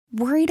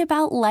Worried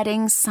about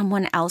letting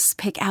someone else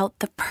pick out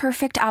the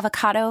perfect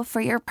avocado for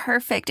your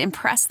perfect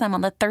impress them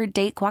on the third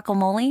date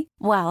guacamole?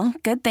 Well,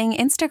 good thing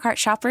Instacart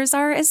shoppers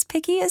are as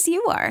picky as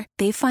you are.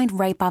 They find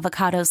ripe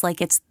avocados like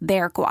it's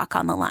their guac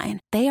on the line.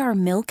 They are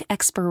milk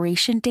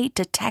expiration date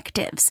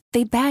detectives.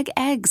 They bag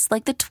eggs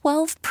like the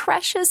 12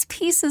 precious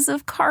pieces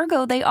of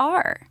cargo they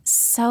are.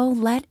 So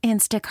let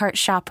Instacart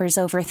shoppers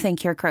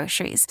overthink your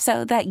groceries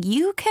so that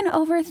you can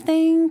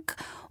overthink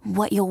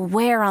what you'll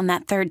wear on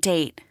that third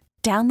date.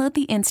 Download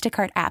the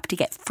Instacart app to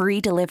get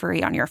free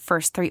delivery on your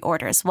first 3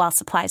 orders while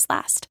supplies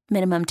last.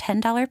 Minimum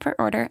 $10 per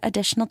order.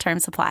 Additional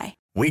terms apply.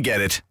 We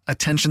get it.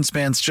 Attention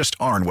spans just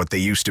aren't what they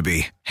used to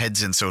be.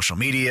 Heads in social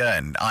media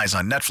and eyes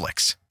on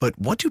Netflix. But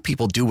what do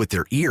people do with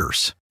their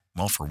ears?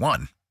 Well, for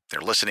one, they're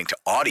listening to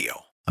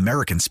audio.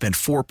 Americans spend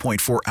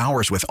 4.4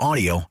 hours with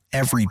audio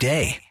every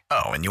day.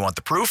 Oh, and you want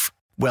the proof?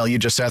 Well, you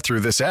just sat through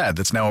this ad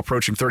that's now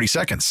approaching 30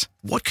 seconds.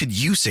 What could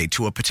you say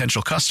to a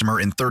potential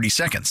customer in 30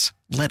 seconds?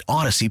 Let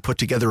Odyssey put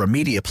together a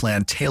media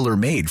plan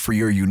tailor-made for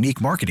your unique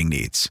marketing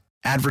needs.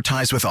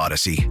 Advertise with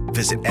Odyssey.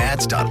 Visit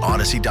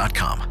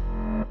ads.odyssey.com.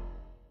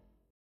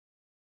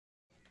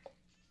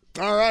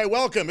 All right,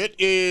 welcome. It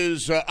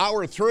is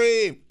Hour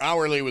 3,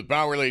 Hourly with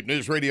Bowerly,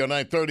 News Radio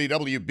 930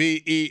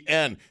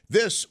 WBEN.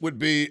 This would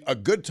be a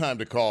good time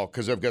to call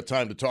because I've got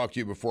time to talk to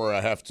you before I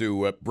have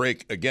to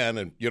break again,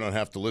 and you don't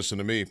have to listen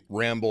to me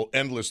ramble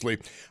endlessly.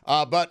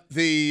 But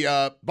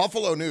the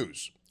Buffalo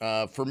News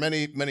for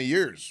many, many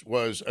years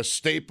was a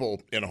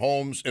staple in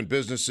homes and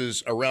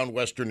businesses around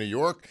Western New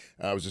York.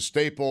 It was a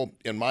staple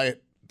in my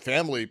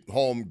family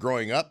home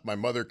growing up. My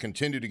mother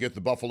continued to get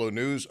the Buffalo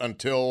News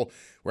until,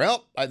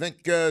 well, I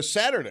think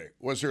Saturday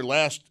was her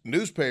last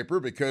newspaper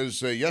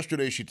because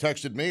yesterday she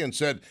texted me and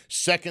said,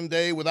 second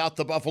day without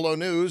the Buffalo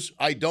News,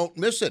 I don't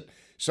miss it.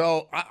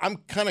 So I'm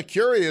kind of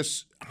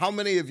curious how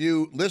many of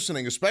you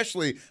listening,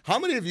 especially how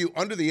many of you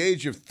under the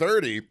age of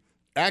 30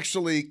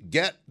 actually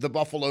get the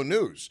Buffalo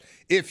News.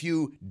 If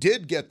you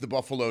did get the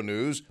Buffalo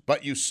News,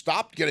 but you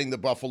stopped getting the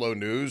Buffalo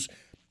News,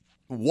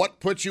 what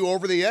put you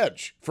over the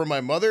edge? For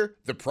my mother,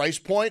 the price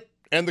point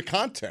and the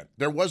content.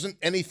 There wasn't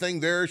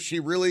anything there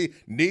she really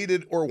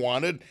needed or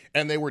wanted,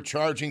 and they were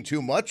charging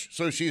too much.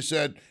 So she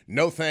said,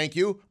 no, thank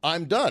you,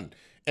 I'm done.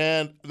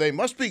 And they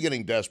must be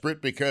getting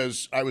desperate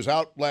because I was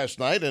out last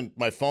night and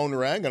my phone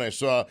rang and I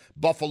saw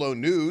Buffalo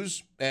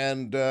News,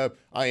 and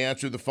I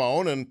answered the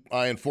phone and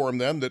I informed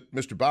them that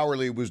Mr.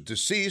 Bowerly was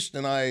deceased,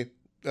 and I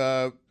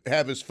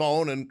have his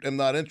phone and am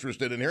not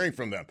interested in hearing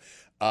from them.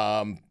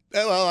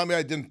 Well, I mean,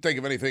 I didn't think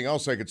of anything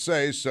else I could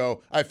say,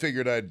 so I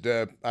figured I'd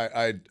do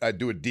a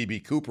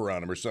DB Cooper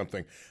on him or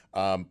something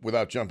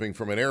without jumping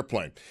from an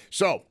airplane.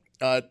 So,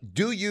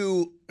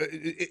 is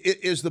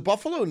the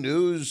Buffalo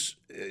News,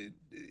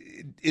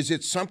 is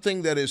it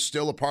something that is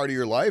still a part of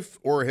your life,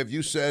 or have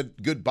you said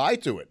goodbye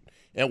to it?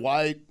 And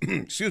why,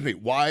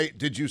 why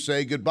did you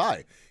say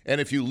goodbye?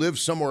 And if you live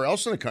somewhere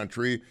else in the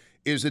country,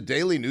 is a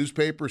daily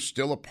newspaper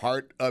still a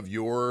part of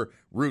your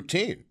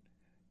routine?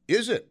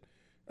 Is it?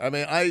 I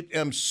mean, I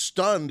am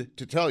stunned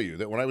to tell you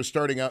that when I was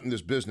starting out in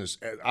this business,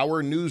 at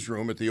our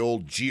newsroom at the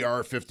old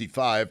GR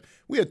 55,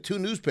 we had 2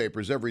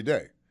 newspapers every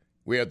day.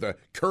 We had the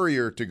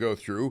Courier to go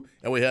through,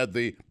 and we had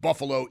the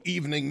Buffalo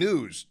Evening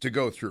News to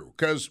go through,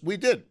 because we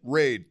did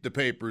raid the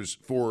papers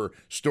for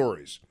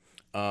stories.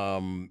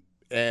 And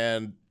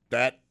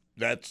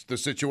that's the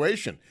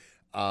situation.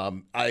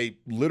 I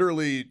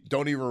literally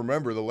don't even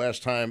remember the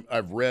last time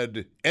I've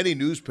read any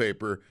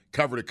newspaper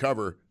cover to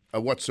cover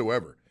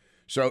whatsoever.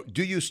 So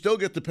do you still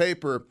get the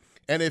paper?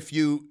 And if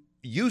you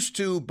used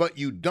to, but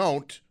you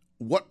don't,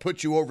 what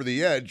put you over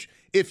the edge?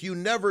 If you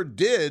never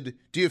did,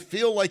 do you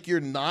feel like you're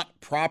not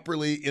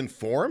properly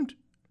informed?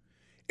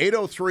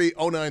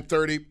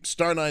 803-0930,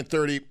 star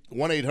 930,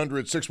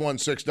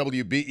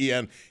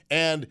 1-800-616-WBEN.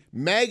 And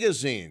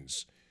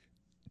magazines.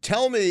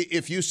 Tell me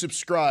if you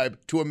subscribe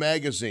to a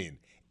magazine,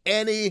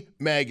 any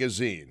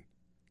magazine.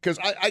 Because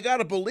I got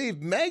to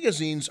believe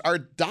magazines are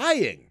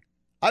dying.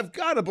 I've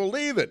got to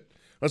believe it.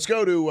 Let's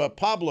go to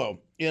Pablo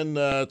in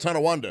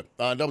Tonawanda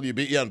on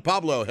WBEN.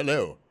 Pablo,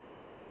 hello.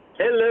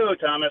 Hello,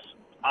 Thomas.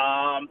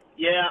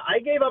 Yeah, I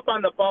gave up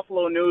on the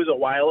Buffalo News a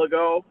while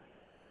ago.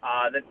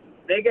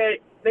 They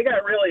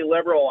got really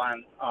liberal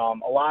on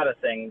a lot of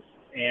things,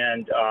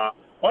 and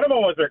one of them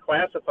was their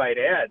classified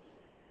ads.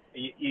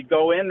 You'd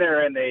go in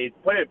there and they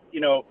put it,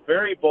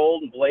 very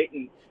bold and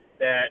blatant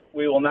that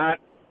we will not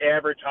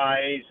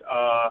advertise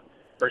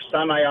for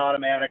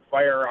semi-automatic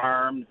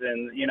firearms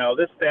and,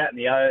 this, that, and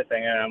the other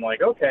thing. And I'm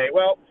like, okay,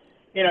 well,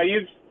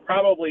 you've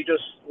probably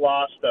just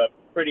lost a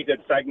pretty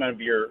good segment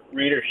of your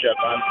readership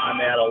on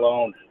that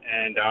alone.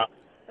 And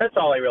that's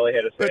all I really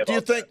had to say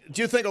about that.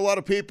 Do you think a lot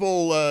of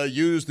people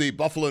use the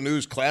Buffalo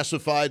News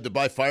classified to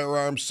buy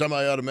firearms,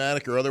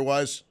 semi-automatic or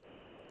otherwise?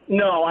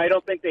 No, I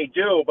don't think they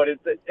do, but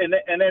and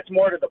that's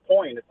more to the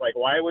point. It's like,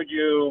 why would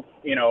you,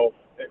 if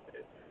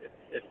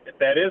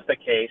that is the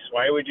case,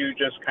 why would you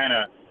just kind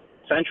of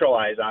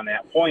centralize on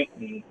that point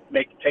and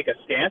take a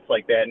stance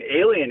like that and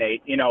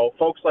alienate,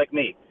 folks like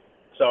me?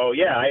 So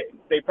yeah,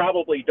 they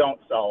probably don't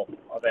sell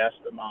a vast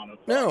amount of.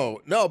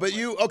 No, but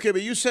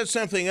you said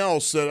something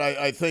else that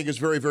I think is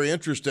very, very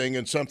interesting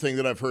and something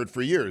that I've heard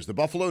for years. The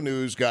Buffalo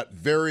News got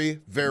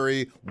very,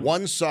 very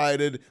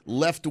one-sided,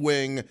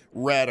 left-wing,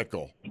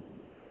 radical.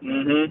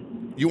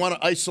 Mm-hmm. You want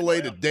to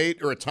isolate a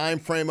date or a time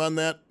frame on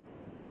that?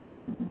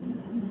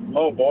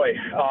 Oh boy,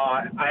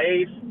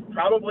 I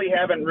probably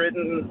haven't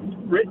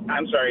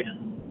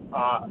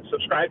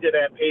subscribed to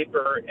that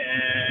paper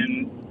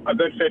in a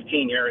good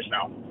 15 years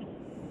now.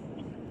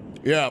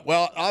 Yeah,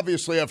 well,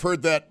 obviously, I've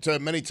heard that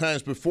many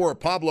times before.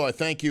 Pablo, I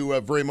thank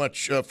you very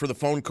much for the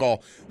phone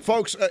call.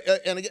 Folks,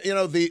 and you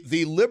know,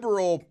 the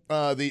liberal,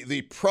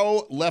 the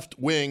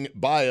pro-left-wing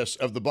bias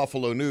of the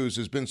Buffalo News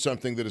has been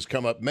something that has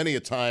come up many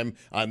a time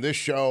on this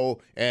show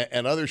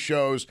and other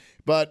shows,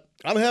 but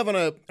I'm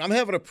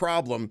having a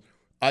problem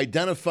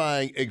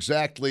identifying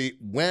exactly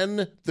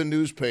when the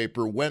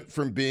newspaper went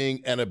from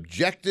being an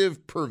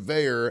objective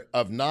purveyor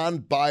of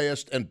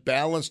non-biased and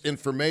balanced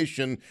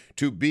information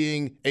to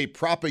being a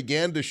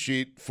propaganda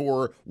sheet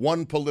for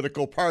one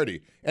political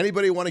party.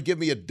 Anybody want to give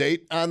me a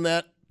date on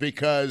that?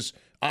 Because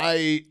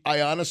I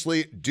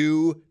honestly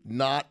do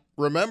not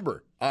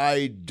remember.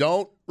 I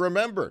don't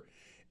remember.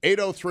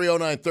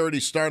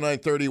 803-0930, star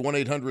 930,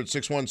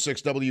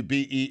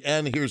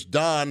 1-800-616-WBEN. Here's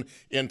Don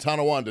in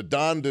Tonawanda.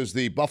 Don, does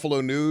the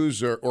Buffalo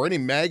News or any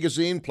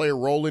magazine play a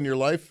role in your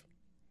life?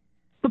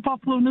 The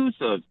Buffalo News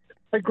does.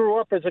 I grew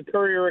up as a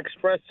Courier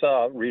Express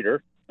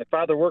reader. My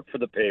father worked for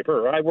the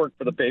paper. I worked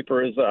for the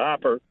paper as a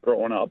hopper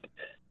growing up.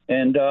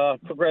 And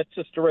progressed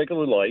just to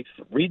regular life.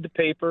 Read the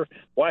paper,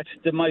 watch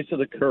the demise of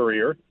the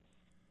Courier,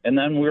 and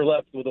then we're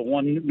left with a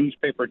one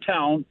newspaper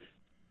town.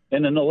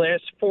 And in the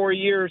last 4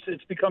 years,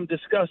 it's become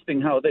disgusting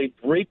how they've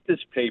raped this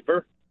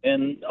paper,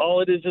 and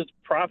all it is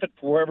profit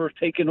for whoever's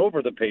taken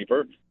over the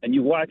paper. And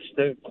you watch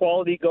the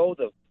quality go,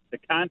 the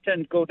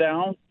content go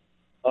down,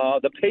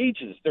 the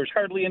pages. There's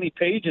hardly any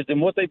pages, and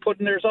what they put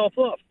in there is all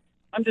fluff.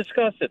 I'm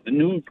disgusted. The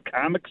new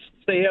comics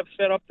they have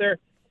set up there,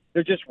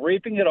 they're just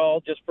raping it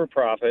all just for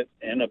profit.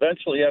 And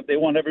eventually they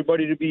want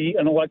everybody to be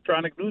an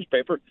electronic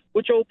newspaper,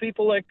 which old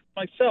people like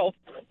myself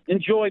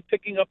enjoy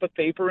picking up a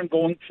paper and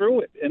going through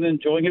it and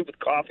enjoying it with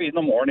coffee in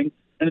the morning.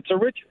 And it's a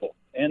ritual.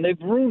 And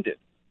they've ruined it.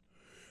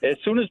 As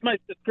soon as my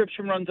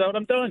subscription runs out,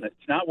 I'm done.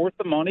 It's not worth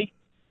the money.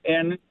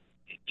 And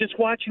just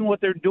watching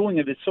what they're doing,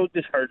 it is so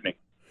disheartening.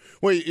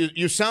 Well,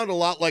 you sound a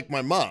lot like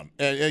my mom.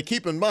 And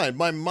keep in mind,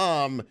 my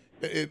mom,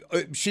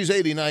 she's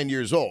 89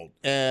 years old,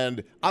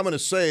 and I'm going to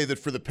say that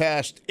for the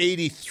past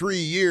 83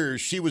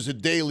 years, she was a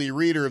daily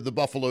reader of the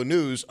Buffalo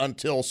News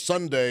until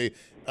Sunday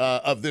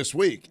of this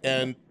week,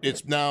 and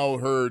it's now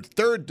her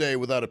third day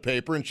without a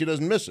paper, and she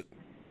doesn't miss it.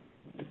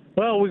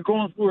 Well, we're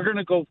going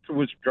to go through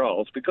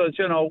withdrawals because,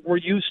 you know, we're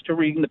used to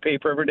reading the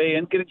paper every day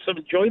and getting some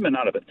enjoyment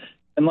out of it.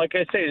 And like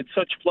I say, it's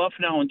such fluff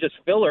now and just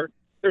filler.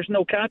 There's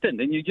no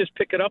content, and you just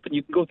pick it up, and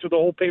you can go through the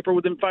whole paper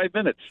within 5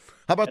 minutes.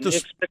 How about they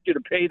expect you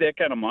to pay that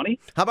kind of money?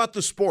 How about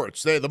the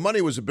sports? The money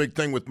was a big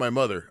thing with my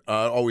mother,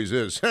 always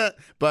is.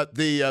 But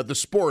the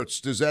sports,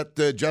 does that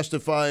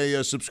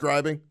justify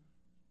subscribing?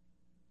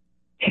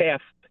 Half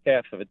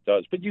of it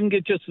does, but you can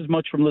get just as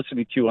much from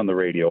listening to you on the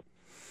radio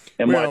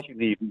and watching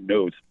the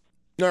news.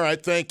 All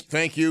right,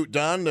 thank you,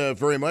 Don,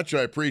 very much.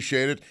 I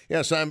appreciate it.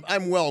 Yes,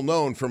 I'm well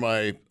known for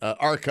my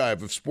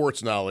archive of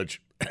sports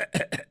knowledge.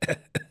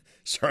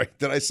 Sorry,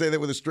 did I say that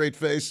with a straight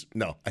face?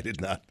 No, I did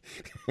not.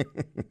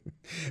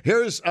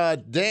 Here's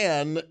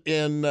Dan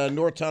in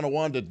North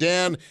Tonawanda.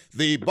 Dan,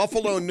 the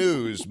Buffalo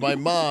News, my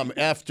mom,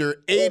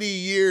 after 80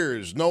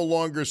 years, no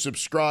longer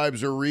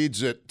subscribes or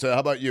reads it. How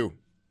about you?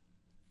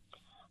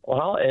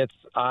 Well,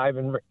 I've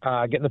been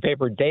getting the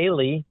paper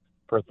daily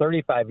for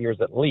 35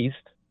 years at least.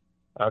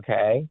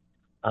 Okay.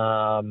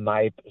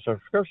 My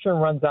subscription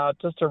runs out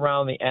just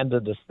around the end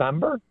of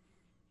December.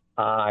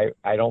 I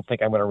don't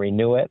think I'm going to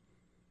renew it.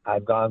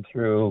 I've gone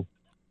through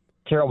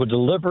terrible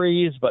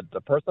deliveries, but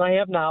the person I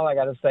have now, I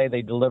got to say,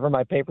 they deliver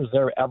my papers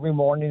there every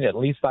morning, at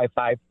least by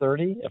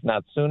 5:30, if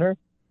not sooner,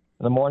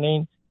 in the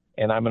morning.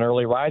 And I'm an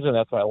early riser, and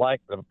that's what I like.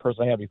 The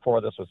person I had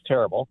before this was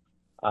terrible.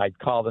 I'd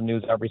call the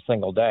news every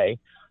single day.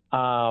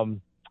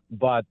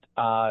 But like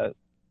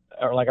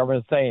I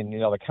was saying, you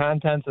know, the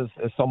content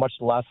is so much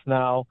less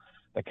now.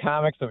 The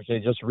comics, which they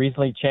just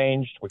recently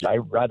changed, which I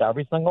read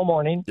every single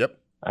morning. Yep.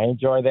 I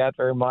enjoy that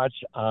very much.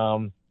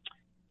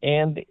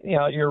 And, you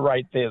know, you're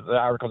right. The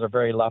articles are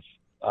very left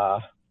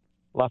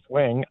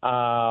wing.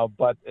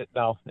 But it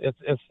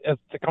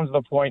comes to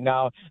the point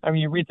now. I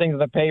mean, you read things in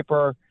the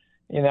paper,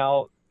 you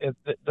know,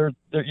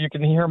 you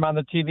can hear them on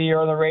the TV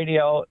or the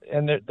radio,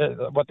 and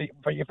but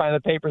you find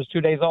the paper is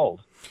 2 days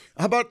old.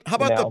 How about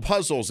the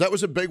puzzles? That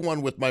was a big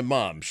one with my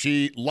mom.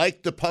 She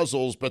liked the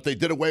puzzles, but they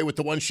did away with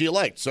the ones she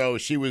liked. So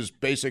she was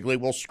basically,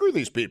 well, screw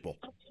these people.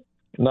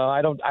 No,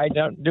 I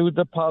don't do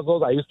the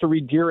puzzles. I used to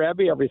read Dear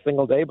Abby every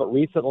single day, but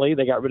recently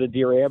they got rid of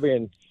Dear Abby,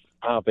 and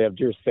I don't know if they have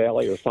Dear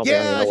Sally or something.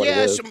 I don't know what it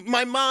is.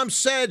 My mom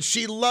said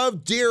she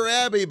loved Dear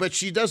Abby, but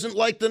she doesn't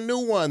like the new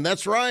one.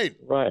 That's right.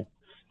 Right.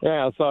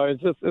 Yeah, so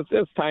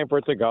it's time for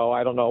it to go.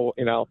 I don't know,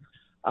 you know.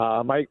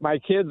 My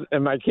kids,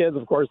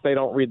 of course, they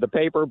don't read the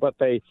paper, but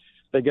they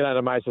get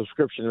onto my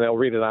subscription and they'll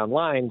read it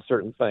online,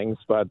 certain things,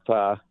 but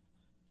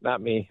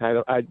not me.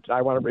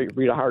 I want to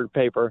read a hard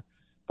paper,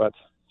 but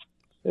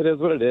it is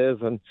what it is.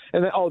 And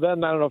then I don't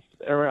know if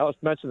anyone else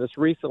mentioned this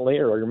recently,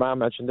 or your mom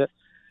mentioned it.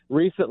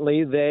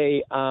 Recently,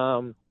 they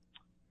added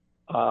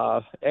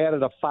a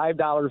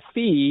 $5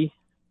 fee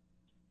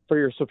for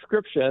your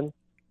subscription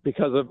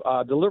because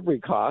of delivery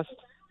cost.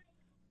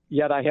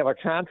 Yet I have a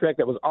contract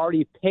that was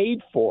already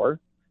paid for,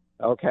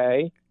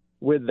 okay,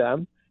 with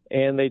them,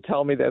 and they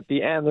tell me that at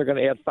the end they're going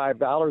to add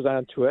 $5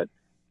 onto it.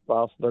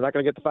 Well, they're not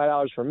going to get the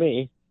 $5 from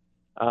me,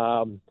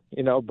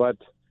 but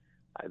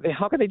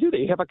how can they do that?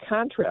 You have a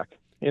contract,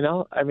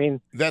 I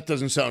mean. That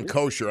doesn't sound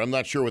kosher. I'm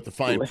not sure what the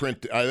fine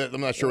print. I'm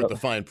not sure what the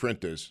fine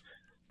print is.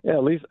 Yeah,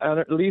 at least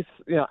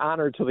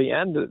honor to the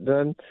end.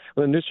 Then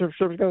when the new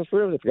subscription comes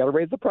through, if you got to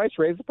raise the price,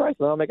 and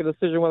then I'll make a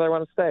decision whether I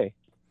want to stay.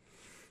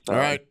 All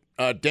right.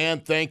 Dan,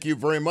 thank you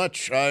very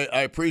much.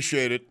 I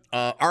appreciate it.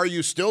 Are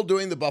you still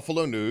doing the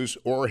Buffalo News,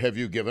 or have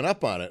you given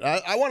up on it?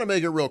 I want to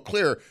make it real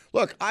clear.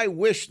 Look, I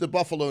wish the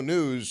Buffalo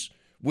News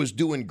was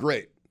doing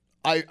great.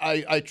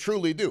 I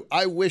truly do.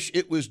 I wish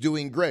it was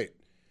doing great.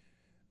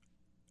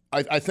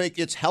 I think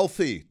it's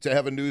healthy to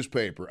have a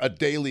newspaper, a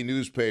daily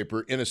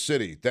newspaper in a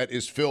city that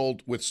is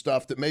filled with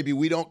stuff that maybe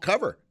we don't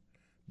cover.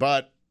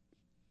 But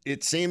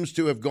it seems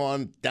to have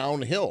gone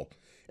downhill.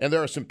 And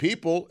there are some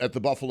people at the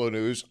Buffalo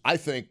News I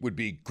think would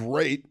be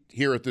great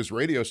here at this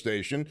radio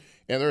station.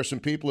 And there are some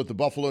people at the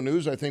Buffalo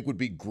News I think would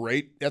be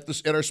great at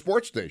our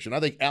sports station. I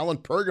think Alan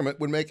Pergament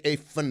would make a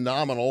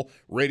phenomenal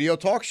radio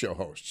talk show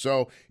host.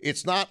 So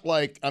it's not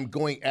like I'm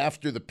going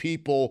after the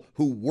people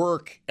who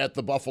work at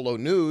the Buffalo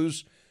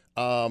News.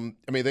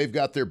 They've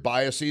got their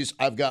biases.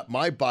 I've got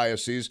my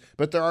biases,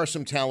 but there are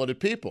some talented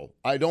people.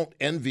 I don't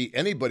envy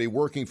anybody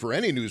working for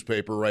any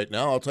newspaper right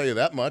now. I'll tell you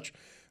that much.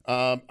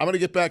 I'm going to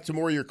get back to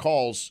more of your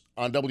calls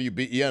on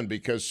WBEN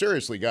because,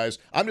 seriously, guys,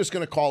 I'm just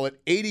going to call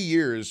it 80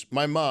 years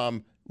my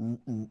mom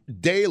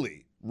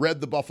daily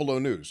read the Buffalo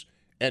News,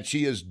 and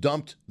she has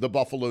dumped the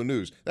Buffalo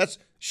News.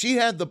 She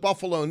had the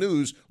Buffalo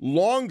News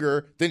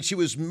longer than she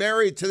was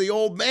married to the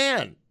old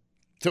man,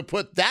 to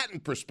put that in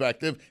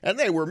perspective, and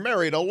they were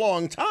married a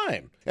long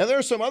time. And there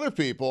are some other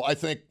people I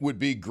think would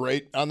be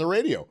great on the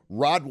radio.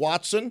 Rod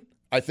Watson,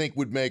 I think,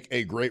 would make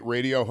a great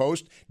radio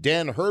host.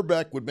 Dan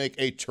Herbeck would make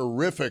a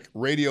terrific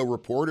radio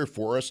reporter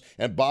for us.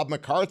 And Bob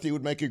McCarthy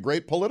would make a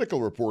great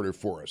political reporter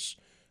for us.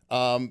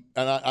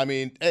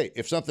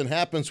 If something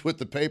happens with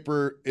the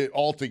paper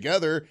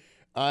altogether,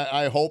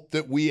 I hope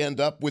that we end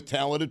up with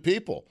talented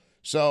people.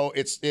 So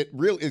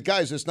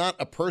guys, it's not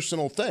a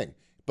personal thing,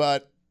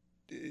 but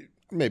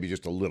maybe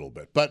just a little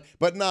bit, but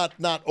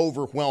not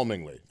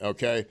overwhelmingly,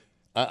 okay?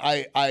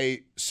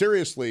 I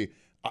seriously,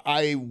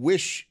 I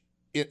wish...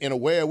 In a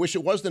way, I wish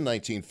it was the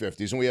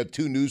 1950s and we had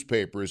two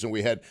newspapers and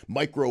we had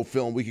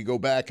microfilm we could go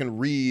back and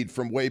read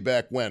from way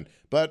back when.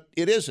 But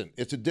it isn't.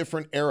 It's a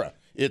different era.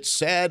 It's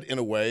sad in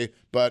a way,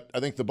 but I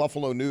think the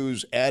Buffalo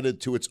News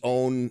added to its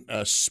own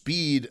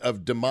speed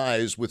of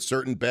demise with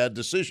certain bad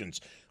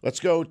decisions. Let's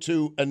go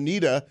to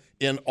Anita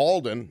in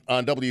Alden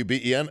on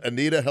WBEN.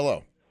 Anita,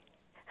 hello.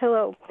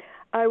 Hello.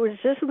 I was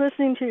just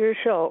listening to your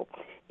show.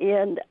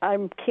 And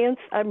I'm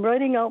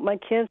writing out my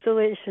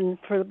cancellation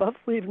for the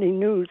Buffalo Evening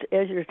News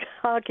as you're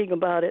talking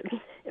about it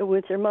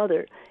with your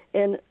mother.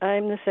 And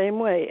I'm the same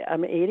way.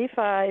 I'm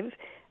 85.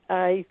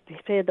 I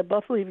had the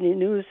Buffalo Evening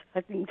News,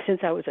 I think, since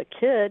I was a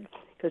kid,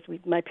 because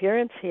my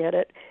parents had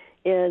it.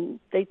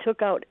 And they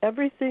took out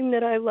everything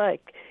that I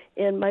like.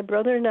 And my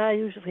brother and I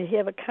usually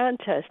have a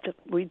contest.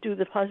 We do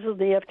the puzzle in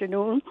the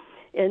afternoon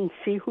and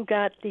see who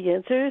got the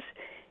answers.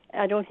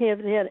 I don't have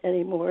that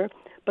anymore.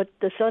 But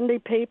the Sunday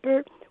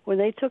paper... when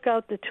they took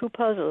out the two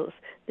puzzles,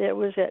 that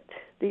was it.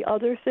 The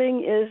other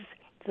thing is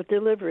the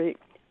delivery.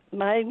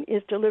 Mine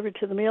is delivered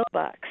to the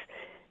mailbox.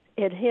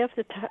 And half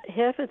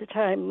of the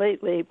time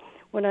lately,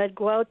 when I'd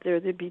go out there,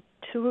 there'd be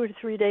 2 or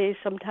 3 days,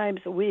 sometimes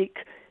a week,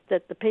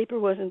 that the paper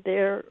wasn't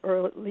there,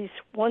 or at least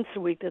once a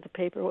week that the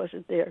paper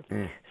wasn't there.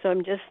 So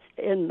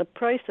and the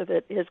price of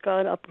it has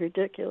gone up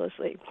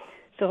ridiculously.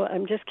 So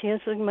I'm just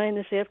canceling mine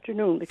this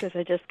afternoon because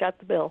I just got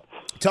the bill.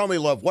 Tell me,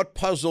 love, what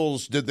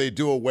puzzles did they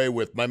do away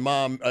with? My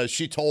mom,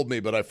 she told me,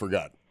 but I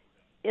forgot.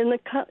 In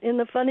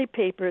the funny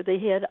paper, they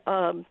had,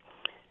 all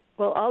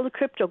the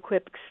crypto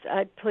quips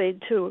I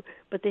played too,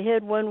 but they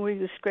had one where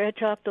you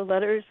scratch off the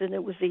letters and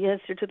it was the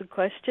answer to the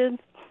question.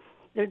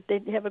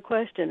 They'd have a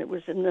question. It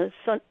was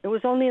It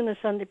was only in the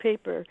Sunday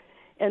paper.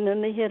 And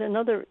then they had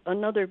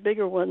another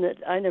bigger one that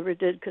I never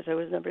did because I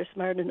was never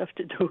smart enough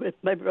to do it.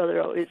 My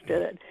brother always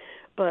did it.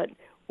 But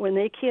when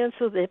they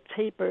cancel the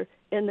paper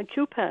and the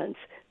coupons,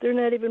 they're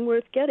not even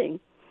worth getting.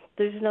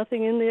 There's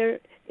nothing in there.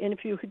 And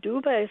if you do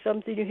buy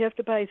something, you have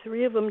to buy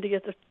 3 of them to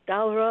get the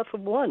 $1 off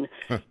of one.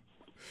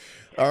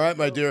 All right,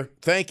 my dear.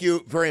 Thank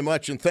you very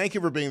much. And thank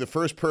you for being the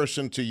first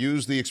person to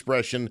use the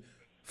expression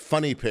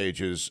funny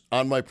pages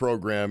on my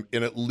program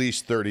in at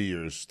least 30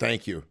 years.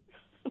 Thank you.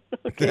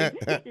 Okay.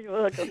 You're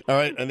welcome. All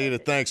right, Anita,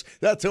 thanks.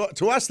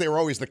 To us, they were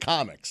always the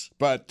comics,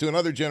 but to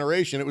another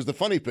generation, it was the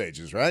funny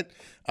pages, right?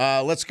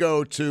 Let's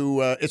go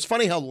to, it's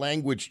funny how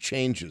language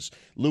changes.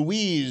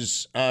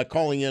 Louise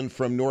calling in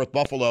from North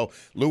Buffalo.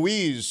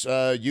 Louise,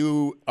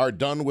 you are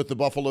done with the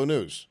Buffalo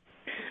News.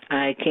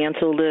 I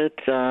canceled it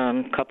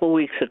a couple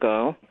weeks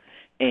ago,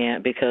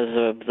 and because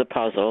of the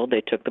puzzle.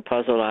 They took the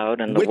puzzle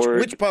out and the word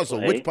Which puzzle?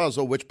 play. Which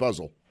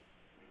puzzle?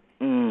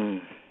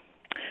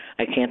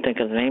 I can't think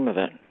of the name of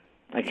it.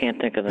 Yeah,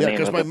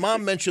 because my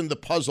mom mentioned the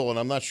puzzle, and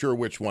I'm not sure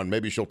which one.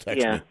 Maybe she'll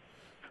text me.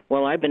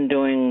 Well, I've been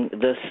doing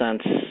this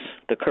since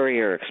the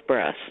Courier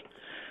Express.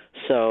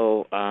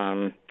 So,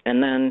 and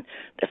then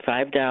the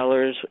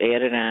 $5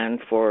 added on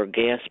for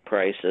gas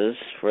prices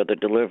for the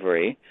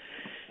delivery,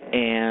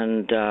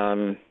 and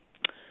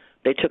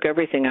they took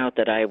everything out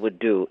that I would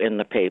do in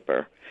the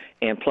paper,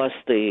 and plus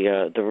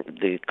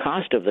the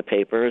cost of the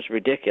paper is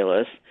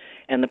ridiculous,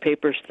 and the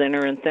paper's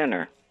thinner and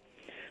thinner.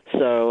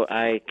 So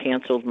I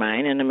canceled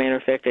mine, and as a matter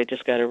of fact, I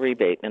just got a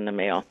rebate in the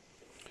mail.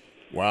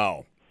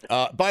 Wow.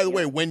 By the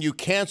way, when you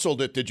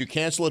canceled it, did you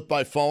cancel it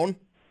by phone?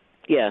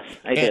 Yes,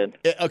 I did.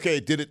 Okay,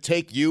 did it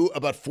take you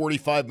about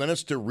 45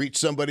 minutes to reach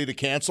somebody to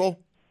cancel?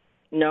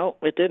 No,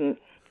 it didn't.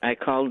 I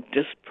called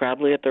just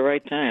probably at the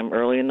right time,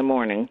 early in the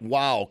morning.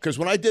 Wow, because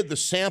when I did the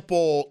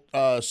sample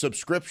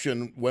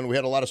subscription, when we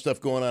had a lot of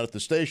stuff going on at the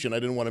station, I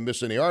didn't want to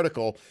miss any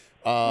article.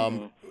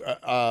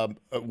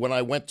 When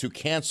I went to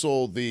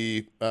cancel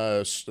the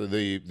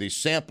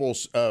sample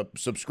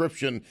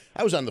subscription,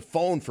 I was on the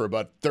phone for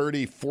about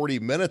 30, 40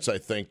 minutes, I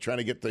think, trying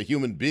to get the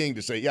human being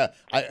to say, yeah,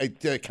 I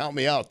count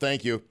me out,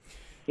 thank you.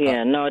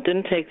 Yeah, no, it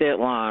didn't take that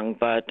long,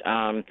 but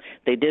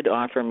they did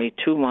offer me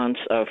 2 months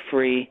of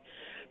free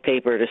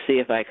paper to see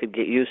if I could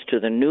get used to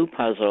the new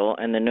puzzle,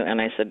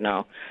 and I said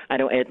no. I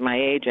don't. At my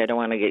age, I don't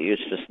want to get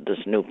used to this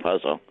new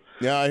puzzle.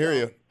 Yeah, I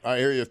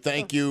hear you.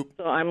 Thank you.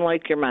 So I'm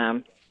like your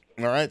mom.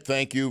 All right,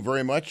 thank you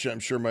very much. I'm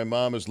sure my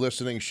mom is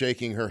listening,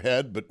 shaking her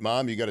head. But,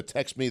 Mom, you got to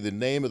text me the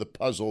name of the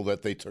puzzle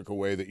that they took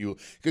away that you...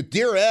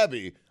 Dear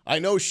Abby, I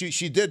know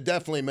she did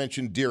definitely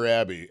mention Dear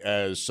Abby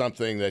as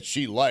something that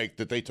she liked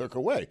that they took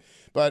away.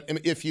 But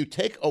if you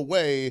take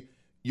away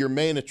your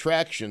main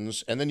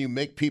attractions and then you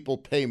make people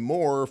pay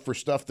more for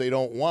stuff they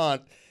don't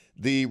want,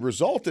 the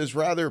result is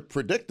rather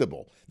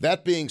predictable.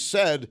 That being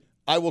said,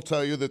 I will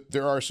tell you that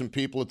there are some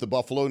people at the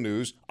Buffalo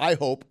News I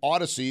hope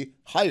Odyssey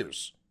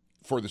hires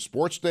for the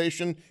sports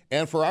station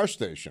and for our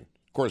station.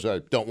 Of course,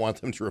 I don't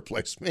want them to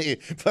replace me,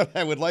 but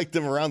I would like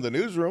them around the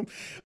newsroom.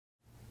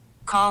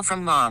 Call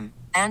from mom.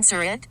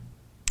 Answer it.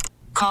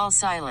 Call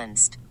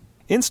silenced.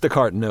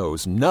 Instacart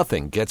knows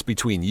nothing gets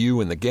between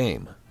you and the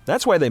game.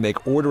 That's why they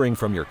make ordering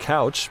from your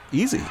couch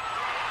easy.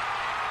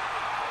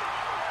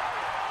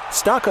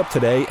 Stock up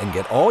today and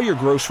get all your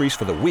groceries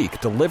for the week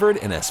delivered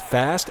in as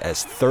fast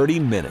as 30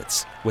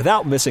 minutes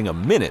without missing a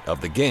minute of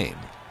the game.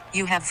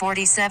 You have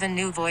 47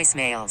 new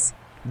voicemails.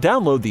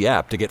 Download the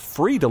app to get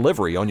free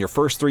delivery on your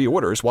first 3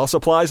 orders while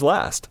supplies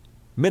last.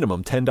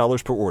 Minimum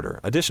 $10 per order.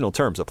 Additional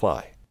terms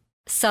apply.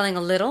 Selling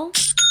a little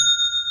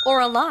or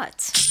a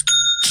lot?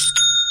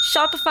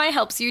 Shopify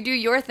helps you do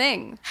your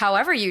thing,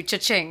 however you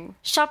cha-ching.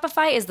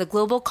 Shopify is the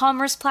global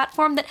commerce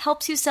platform that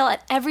helps you sell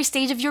at every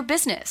stage of your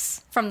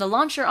business. From the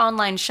launch your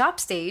online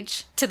shop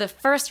stage, to the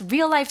first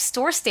real-life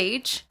store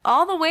stage,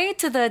 all the way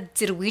to the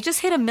did we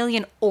just hit 1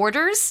 million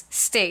orders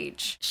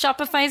stage.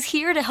 Shopify's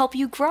here to help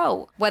you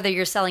grow. Whether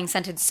you're selling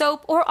scented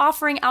soap or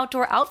offering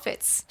outdoor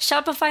outfits,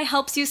 Shopify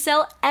helps you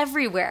sell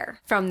everywhere.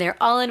 From their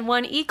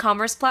all-in-one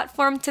e-commerce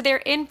platform to their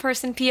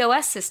in-person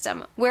POS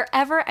system.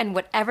 Wherever and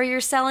whatever you're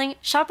selling,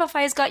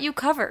 Shopify's got you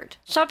covered.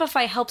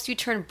 Shopify helps you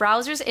turn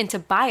browsers into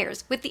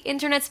buyers with the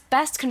internet's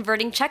best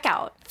converting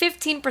checkout.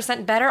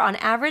 15% better on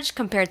average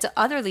compared to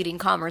other leading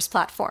commerce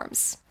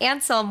platforms.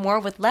 And sell more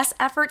with less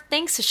effort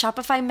thanks to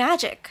Shopify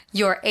Magic,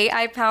 your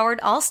AI-powered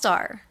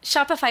all-star.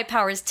 Shopify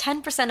powers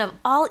 10% of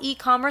all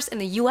e-commerce in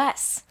the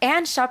U.S.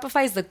 And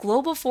Shopify is the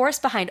global force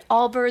behind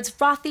Allbirds,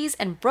 Rothy's,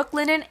 and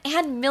Brooklinen,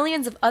 and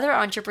millions of other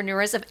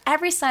entrepreneurs of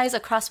every size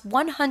across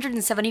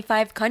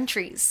 175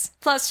 countries.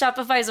 Plus,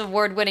 Shopify's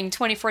award-winning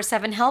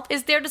 24/7 help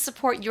is there to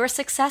support your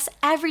success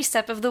every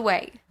step of the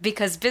way.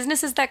 Because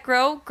businesses that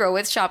grow, grow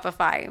with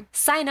Shopify.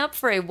 Sign up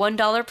for a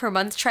 $1 per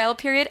month trial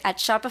period at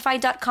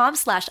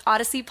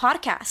shopify.com/Odyssey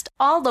Podcast,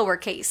 all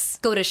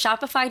lowercase. Go to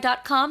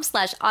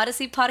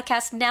shopify.com/Odyssey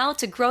Podcast now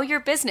to grow your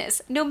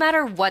business, no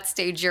matter what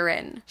stage you're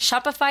in.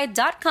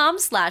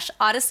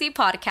 Shopify.com/Odyssey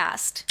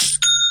Podcast.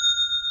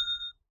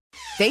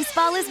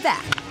 Baseball is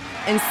back,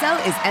 and so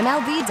is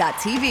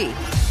MLB.tv.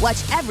 Watch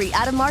every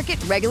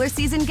out-of-market regular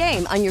season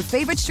game on your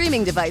favorite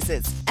streaming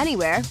devices,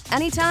 anywhere,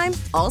 anytime,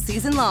 all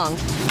season long.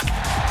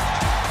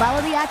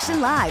 Follow the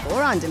action live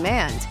or on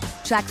demand.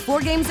 Track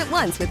 4 games at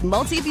once with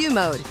multi-view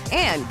mode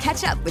and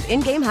catch up with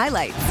in-game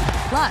highlights.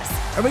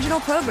 Plus, original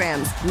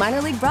programs,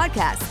 minor league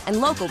broadcasts, and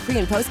local pre-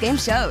 and post-game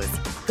shows.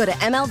 Go to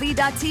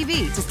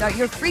MLB.tv to start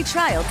your free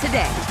trial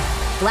today.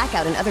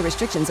 Blackout and other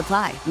restrictions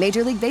apply.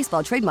 Major League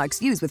Baseball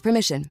trademarks used with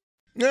permission.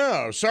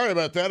 No, sorry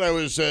about that. I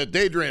was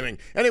daydreaming.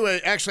 Anyway,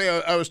 actually,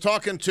 I was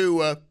talking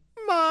to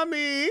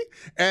Mommy.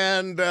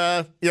 And,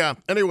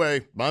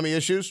 anyway, mommy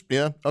issues?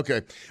 Yeah,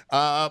 okay.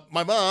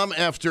 My mom,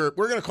 after,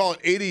 we're going to call it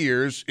 80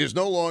 years, is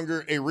no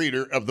longer a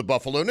reader of the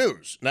Buffalo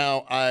News.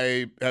 Now,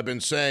 I have been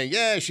saying,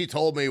 she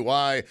told me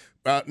why.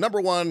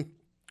 Number one,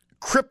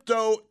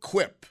 Crypto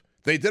Quip.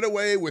 They did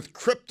away with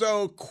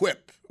Crypto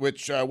Quip,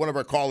 which one of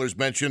our callers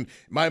mentioned.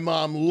 My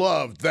mom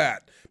loved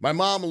that. My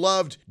mom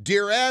loved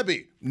Dear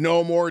Abby.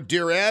 No more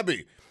Dear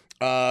Abby.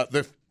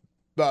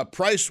 The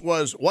price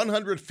was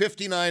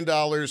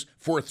 $159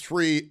 for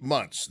 3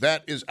 months.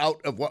 That is out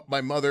of what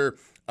my mother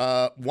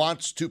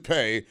wants to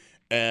pay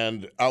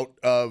and out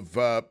of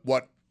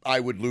what I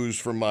would lose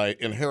from my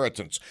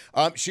inheritance.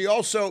 She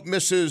also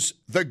misses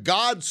the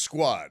God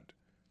Squad.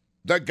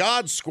 The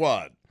God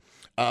Squad.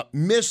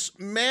 Miss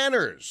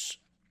Manners.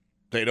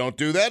 They don't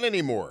do that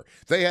anymore.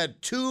 They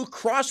had 2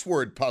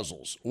 crossword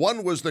puzzles.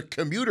 One was the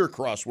commuter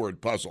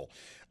crossword puzzle.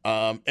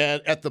 And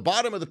at the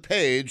bottom of the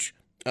page,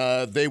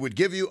 they would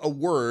give you a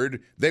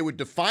word, they would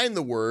define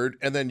the word,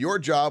 and then your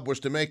job was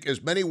to make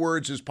as many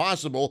words as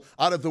possible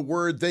out of the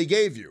word they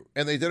gave you.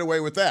 And they did away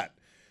with that.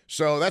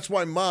 So that's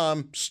why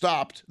Mom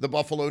stopped the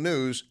Buffalo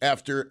News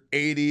after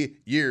 80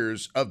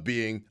 years of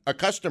being a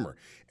customer.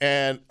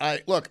 And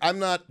I'm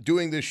not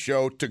doing this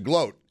show to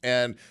gloat.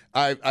 And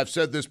I've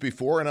said this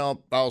before, and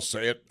I'll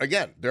say it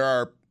again. There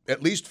are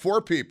at least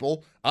 4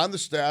 people on the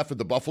staff of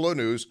the Buffalo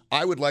News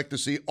I would like to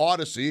see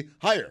Odyssey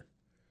hire.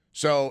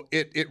 So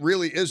it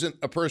really isn't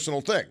a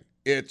personal thing.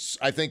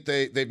 I think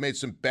they've made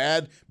some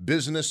bad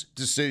business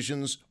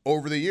decisions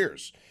over the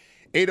years.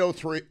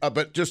 803,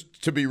 but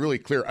just to be really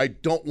clear, I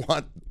don't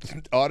want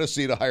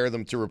Odyssey to hire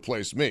them to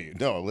replace me.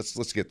 No,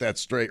 let's get that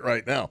straight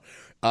right now.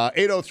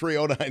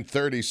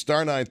 803-0930,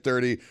 star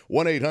 930,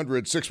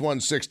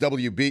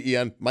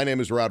 1-800-616-WBEN. My name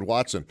is Rod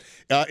Watson.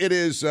 It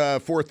is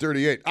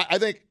 4:38. I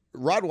think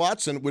Rod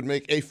Watson would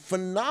make a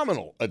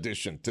phenomenal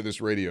addition to this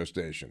radio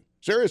station.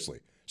 Seriously.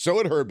 So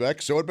would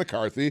Herbeck, so would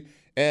McCarthy,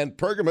 and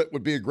Pergament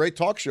would be a great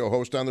talk show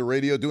host on the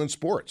radio doing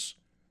sports.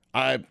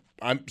 I'm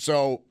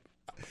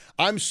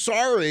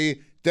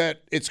sorry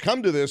that it's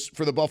come to this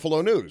for the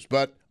Buffalo News,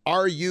 but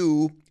are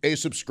you a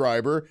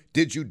subscriber?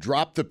 Did you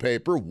drop the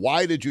paper?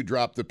 Why did you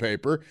drop the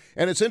paper?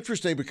 And it's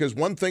interesting because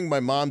one thing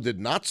my mom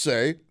did not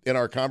say in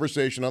our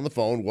conversation on the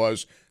phone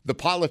was the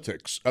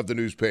politics of the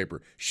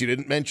newspaper. She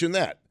didn't mention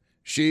that.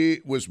 She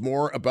was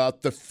more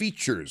about the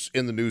features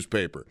in the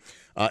newspaper.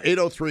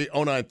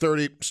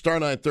 803-0930, star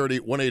 930,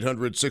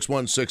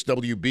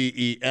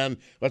 1-800-616-WBEN.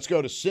 Let's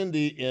go to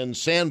Cindy in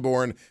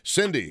Sanborn.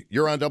 Cindy,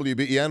 you're on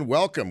WBEN.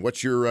 Welcome.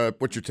 What's your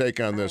take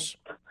on this?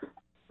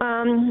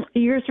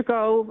 Years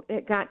ago,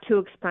 it got too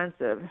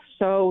expensive.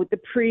 So the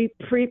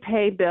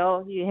prepay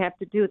bill, you have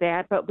to do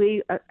that, but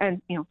we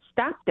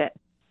stopped it.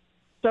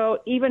 So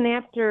even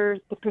after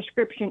the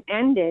prescription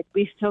ended,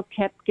 we still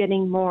kept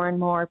getting more and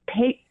more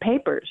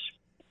papers.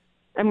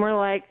 And we're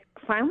like,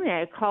 finally,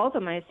 I called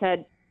them. I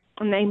said,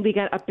 and then we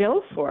got a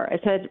bill for it. I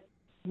said,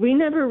 we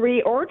never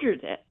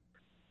reordered it.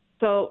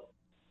 So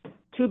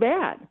too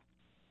bad.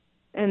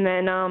 And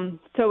then,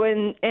 still,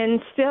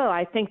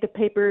 I think the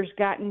paper's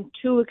gotten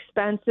too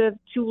expensive,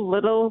 too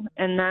little,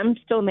 and I'm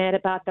still mad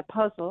about the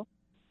puzzle,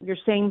 your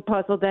same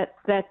puzzle that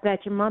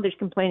your mother's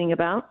complaining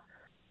about.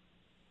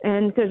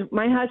 And because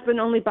my husband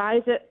only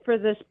buys it for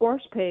the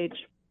sports page,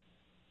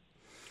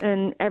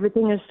 and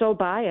everything is so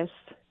biased.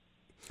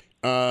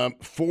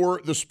 For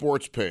the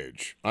sports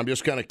page, I'm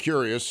just kind of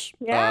curious.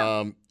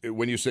 Yeah.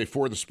 When you say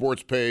for the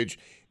sports page,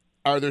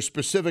 are there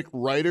specific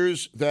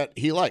writers that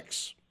he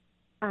likes?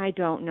 I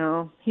don't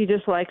know. He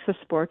just likes the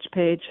sports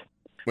page.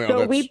 Well,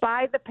 so we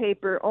buy the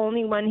paper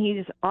only when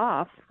he's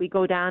off. We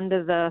go down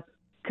to the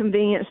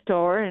convenience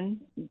store and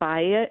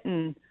buy it.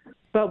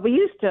 But we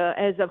used to,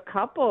 as a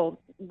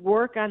couple,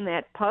 work on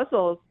that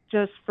puzzle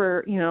just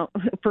for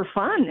for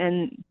fun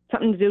and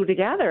something to do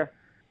together.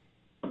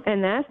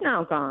 And that's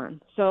now gone.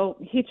 So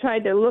he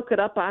tried to look it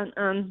up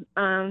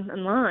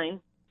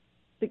online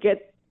to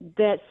get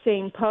that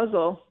same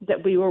puzzle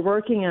that we were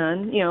working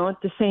on,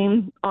 the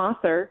same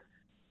author.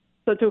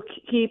 So to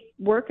keep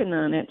working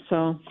on it.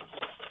 So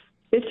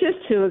it's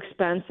just too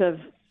expensive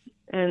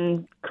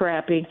and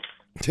crappy.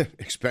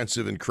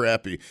 Expensive and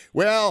crappy.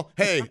 Well,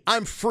 hey,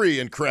 I'm free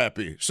and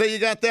crappy. So you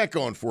got that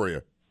going for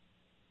you.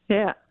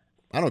 Yeah.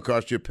 I don't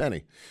cost you a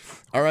penny.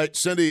 All right,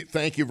 Cindy,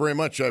 thank you very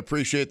much. I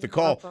appreciate the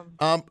call.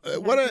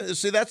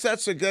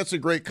 That's a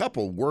great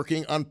couple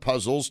working on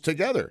puzzles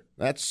together.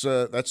 That's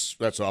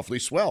awfully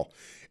swell.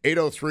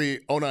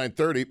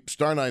 803-0930,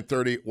 star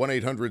 930,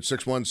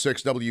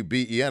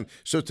 1-800-616-WBEN.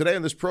 So today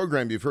on this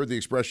program, you've heard the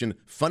expression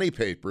funny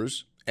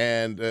papers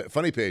and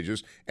funny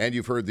pages, and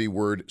you've heard the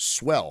word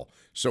swell.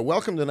 So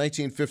welcome to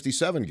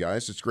 1957,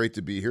 guys. It's great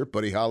to be here.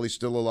 Buddy Holly's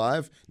still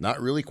alive. Not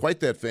really quite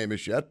that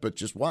famous yet, but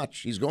just watch.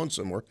 He's going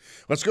somewhere.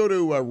 Let's go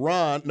to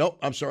Ron. No,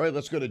 I'm sorry.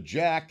 Let's go to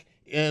Jack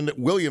in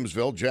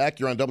Williamsville. Jack,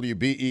 you're on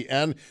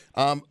WBEN.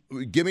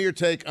 Give me your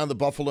take on the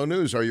Buffalo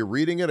News. Are you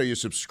reading it? Are you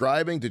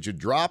subscribing? Did you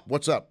drop?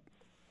 What's up?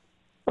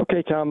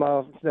 Okay, Tom.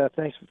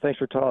 Thanks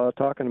for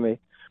talking to me.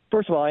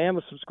 First of all, I am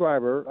a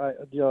subscriber.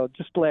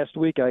 Just last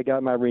week I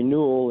got my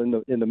renewal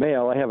in the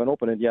mail. I haven't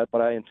opened it yet,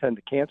 but I intend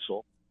to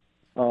cancel.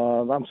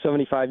 I'm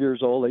 75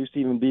 years old. I used to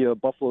even be a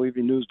Buffalo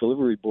Evening News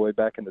delivery boy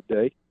back in the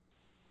day.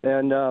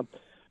 And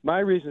my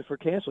reason for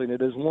canceling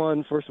it is,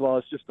 one, first of all,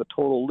 it's just a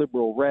total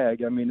liberal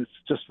rag. I mean, it's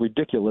just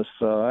ridiculous.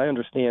 I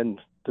understand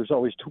there's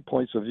always two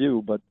points of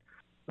view, but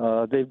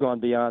they've gone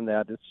beyond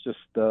that. It's just,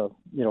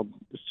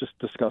 it's just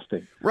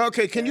disgusting. Well,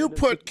 okay, can you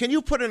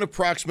put an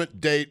approximate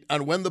date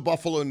on when the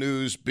Buffalo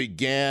News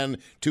began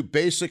to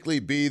basically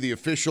be the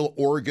official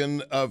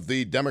organ of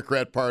the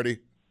Democrat Party?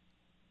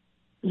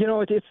 I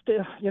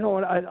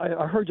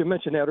heard you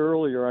mention that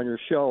earlier on your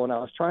show, and I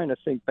was trying to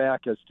think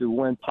back as to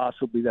when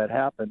possibly that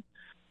happened.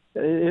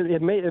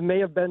 It may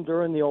have been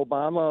during the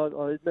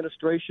Obama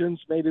administrations,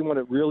 maybe when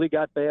it really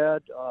got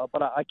bad,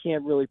 but I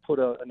can't really put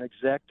an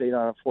exact date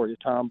on it for you,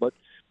 Tom. But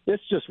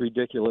it's just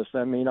ridiculous.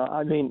 I mean,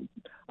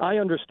 I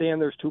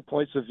understand there's two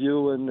points of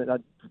view,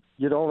 and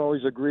you don't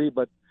always agree,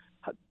 but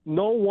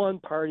no one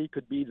party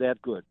could be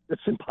that good.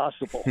 It's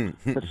impossible. And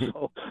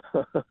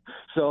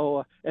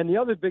the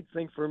other big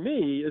thing for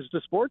me is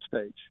the sports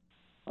page.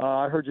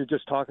 I heard you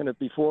just talking it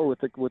before with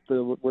the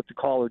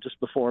caller just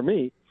before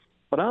me,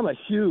 but I'm a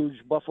huge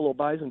Buffalo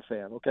Bison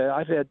fan. Okay,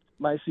 I've had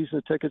my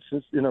season tickets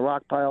in a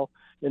rock pile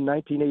in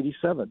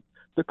 1987.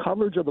 The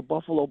coverage of the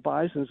Buffalo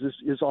Bisons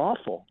is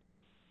awful.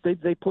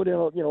 They put in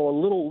a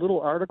little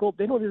article.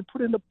 They don't even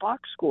put in the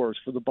box scores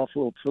for the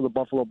Buffalo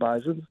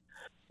Bisons.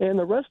 And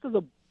the rest of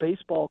the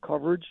baseball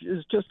coverage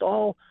is just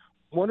all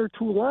one or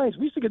two lines.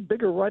 We used to get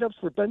bigger write-ups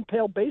for Ben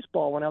Pale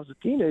baseball when I was a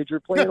teenager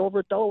playing over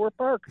at Delaware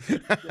Park.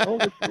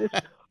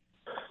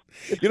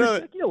 It's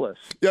ridiculous.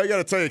 Yeah, I got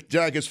to tell you,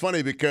 Jack, it's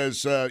funny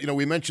because,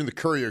 we mentioned the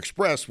Courier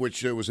Express,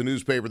 which was a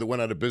newspaper that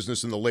went out of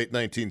business in the late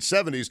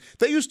 1970s.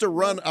 They used to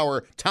run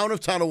our Town of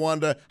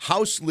Tonawanda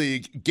House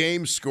League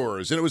game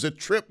scores, and it was a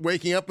trip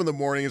waking up in the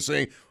morning and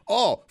saying,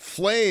 oh,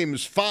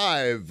 Flames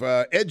 5,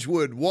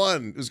 Edgewood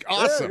 1. It was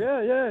awesome.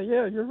 Yeah.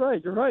 You're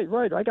right.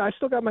 I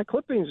still got my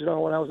clippings,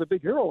 when I was a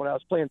big hero when I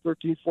was playing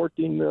 13,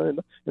 14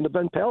 in the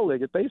Ben Pale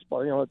League at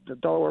baseball, at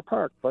Delaware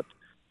Park. But,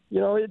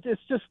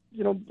 it's just,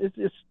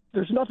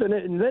 there's nothing.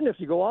 And then if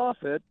you go off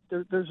it,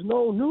 there's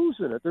no news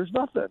in it. There's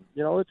nothing.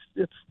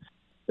 It's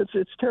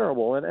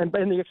terrible. And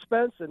the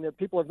expense, and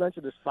people have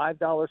mentioned this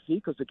 $5 fee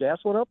because the gas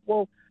went up.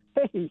 Well,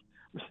 hey,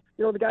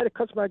 the guy that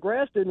cuts my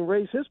grass didn't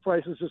raise his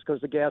prices just because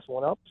the gas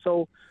went up.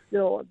 So,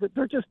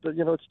 they're just,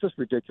 it's just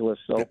ridiculous.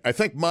 So I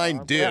think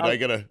mine did. I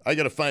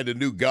gotta find a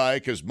new guy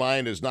because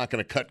mine is not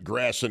going to cut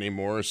grass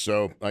anymore.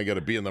 So I got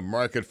to be in the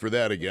market for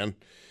that again.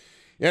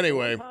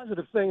 Anyway,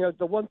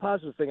 the one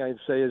positive thing I'd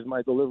say is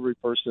my delivery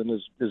person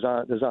is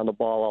on the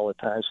ball all the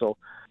time. So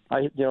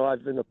I've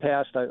in the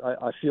past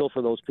I feel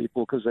for those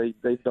people because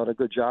they've done a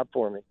good job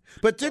for me.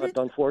 But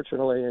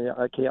unfortunately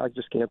I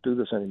just can't do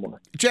this anymore.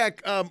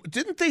 Jack,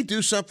 didn't they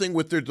do something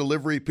with their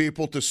delivery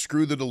people to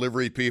screw the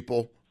delivery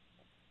people?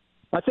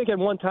 I think at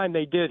one time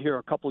they did here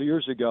a couple of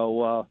years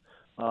ago.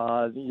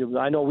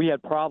 I know we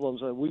had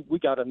problems. We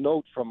got a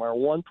note from our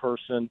one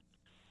person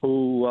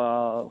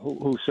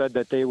who said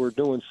that they were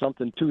doing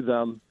something to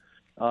them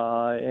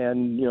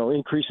and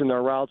increasing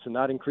their routes and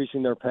not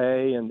increasing their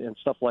pay and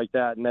stuff like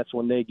that, and that's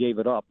when they gave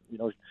it up.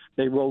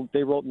 They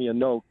wrote me a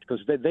note because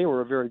they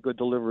were a very good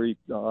delivery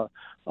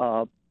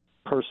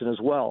person as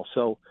well.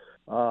 So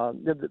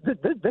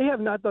they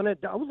have not done it.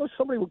 I would wish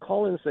somebody would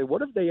call in and say,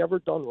 what have they ever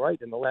done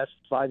right in the last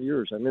 5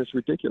 years? I mean, it's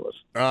ridiculous.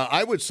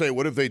 I would say,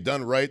 what have they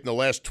done right in the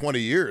last 20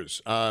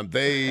 years? Well,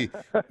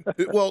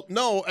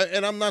 no,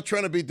 and I'm not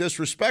trying to be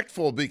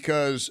disrespectful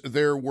because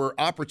there were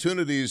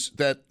opportunities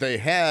that they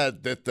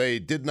had that they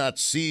did not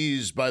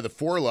seize by the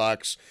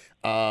forelocks.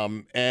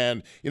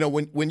 And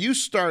when you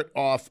start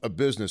off a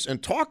business,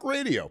 and talk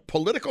radio,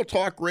 political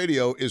talk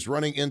radio is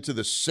running into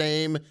the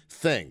same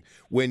thing.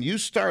 When you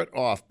start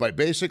off by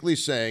basically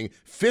saying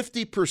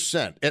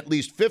 50%, at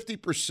least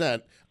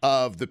 50%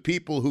 of the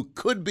people who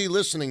could be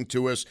listening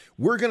to us,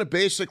 we're going to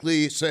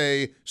basically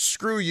say,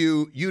 screw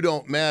you, you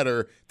don't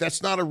matter.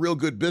 That's not a real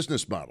good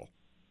business model.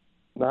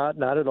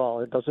 Not at all.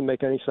 It doesn't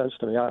make any sense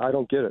to me. I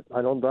don't get it.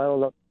 I don't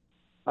know.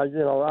 I don't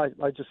know. I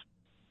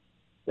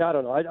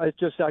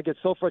get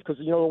so frustrated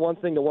because the one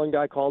thing the one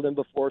guy called in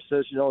before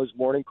says his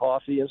morning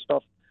coffee and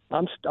stuff.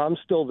 I'm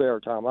still there,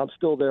 Tom. I'm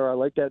still there. I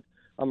like that.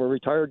 I'm a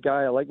retired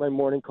guy. I like my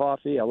morning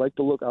coffee. I like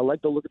to look at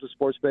the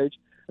sports page.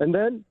 And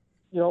then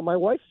my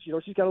wife, she's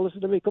got to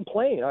listen to me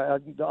complain.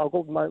 I'll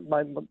go.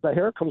 My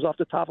hair comes off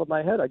the top of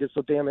my head. I get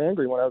so damn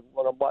angry when I'm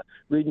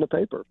reading the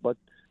paper. But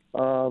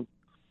it'll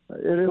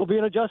be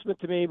an adjustment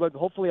to me, but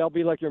hopefully I'll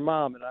be like your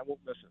mom and I won't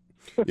miss it.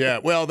 Yeah,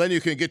 well, then you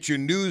can get your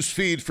news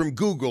feed from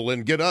Google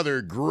and get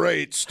other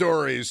great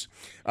stories.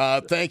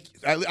 I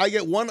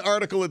get one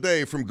article a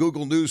day from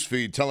Google News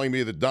Feed telling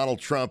me that Donald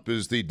Trump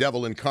is the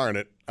devil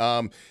incarnate.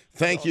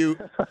 Thank you.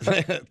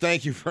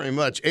 Thank you very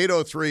much.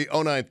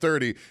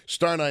 803-0930,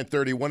 star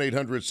 930,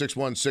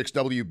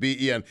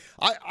 1-800-616-WBEN.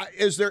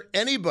 Is there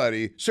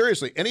anybody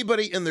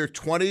in their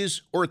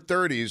 20s or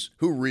 30s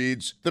who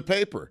reads the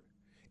paper?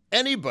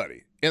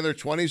 Anybody? in their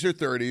 20s or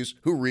 30s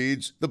who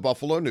reads the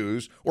Buffalo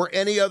News or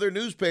any other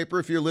newspaper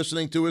if you're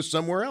listening to us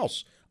somewhere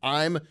else.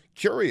 I'm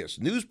curious.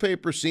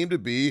 Newspapers seem to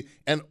be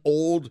an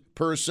old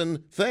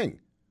person thing.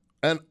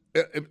 And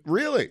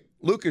really,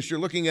 Lucas, you're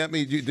looking at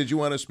me. Did you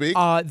want to speak?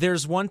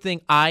 There's one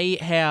thing. I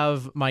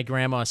have my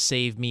grandma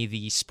save me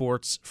the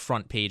sports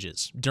front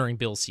pages during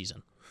Bills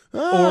season.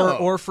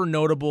 Or for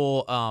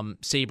notable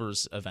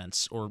Sabres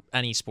events or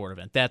any sport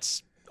event.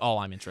 That's all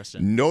I'm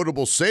interested in.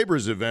 Notable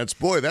Sabres events.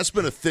 Boy, that's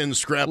been a thin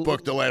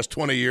scrapbook the last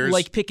 20 years.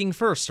 Like picking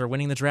first or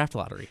winning the draft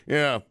lottery.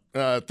 Yeah.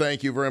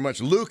 Thank you very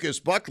much. Lucas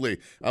Buckley.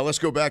 Let's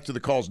go back to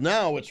the calls.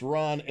 Now it's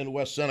Ron in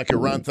West Seneca.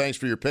 Ron, thanks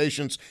for your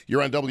patience.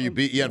 You're on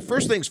WBEN.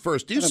 First things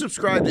first, do you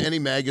subscribe to any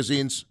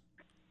magazines?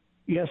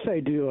 Yes,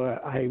 I do.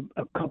 A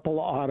couple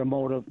of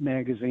automotive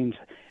magazines.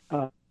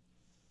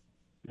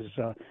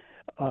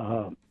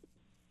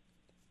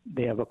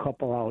 They have a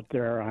couple out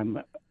there. I'm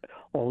an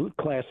old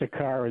classic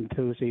car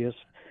enthusiast,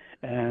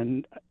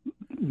 and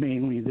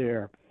mainly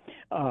there.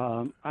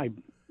 I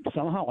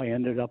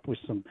ended up with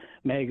some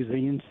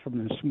magazines from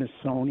the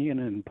Smithsonian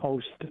and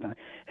Post, and I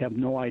have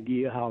no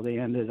idea how they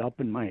ended up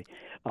in my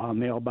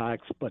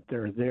mailbox, but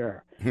they're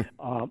there.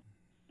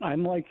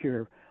 I'm like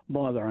your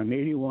mother. I'm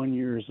 81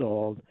 years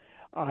old.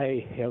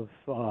 I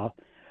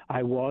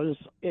was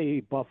a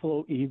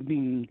Buffalo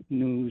Evening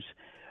News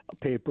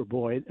paper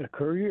boy, the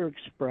Courier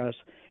Express,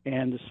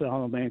 and the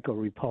Salamanca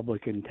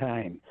Republican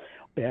Time,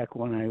 back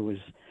when I was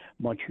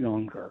much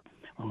younger.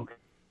 Okay.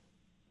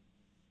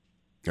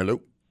 Hello.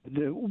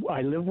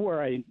 I live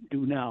where I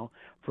do now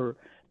for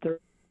 30.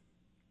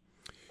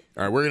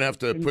 All right, we're gonna have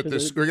to put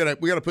this. We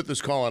gotta put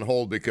this call on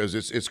hold because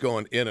it's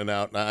going in and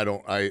out. And I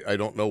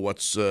don't know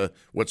what's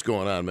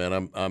going on,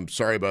 man. I'm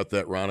sorry about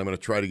that, Ron. I'm gonna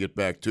try to get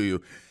back to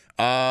you.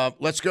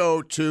 Let's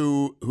go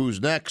to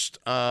who's next.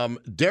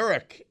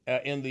 Derek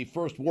in the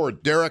First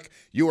Ward. Derek,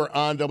 you are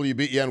on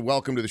WBEN.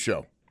 Welcome to the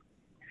show.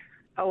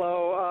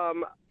 Hello.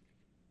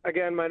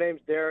 Again, my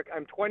name's Derek.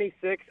 I'm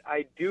 26.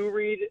 I do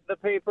read the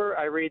paper.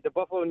 I read the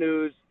Buffalo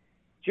News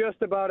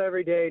just about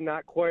every day,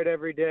 not quite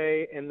every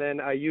day, and then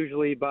I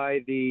usually buy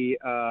the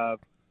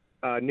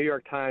New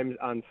York Times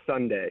on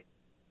Sunday.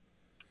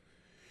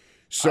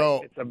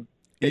 So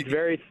it's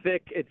very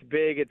thick. It's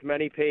big. It's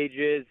many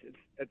pages.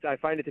 I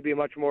find it to be a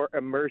much more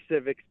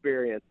immersive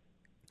experience.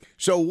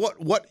 So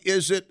what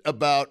is it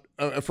about,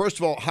 first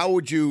of all, how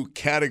would you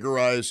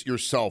categorize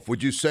yourself?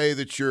 Would you say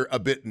that you're a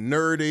bit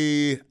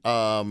nerdy?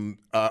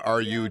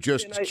 Are you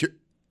just,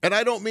 and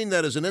I don't mean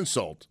that as an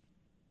insult.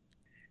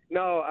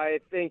 No, I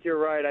think you're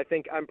right. I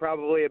think I'm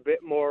probably a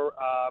bit more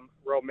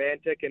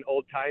romantic and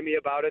old-timey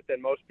about it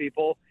than most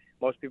people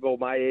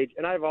my age.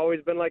 And I've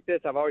always been like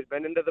this. I've always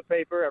been into the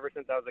paper ever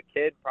since I was a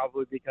kid,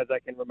 probably because I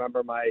can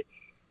remember my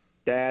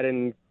dad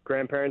and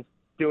grandparents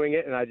doing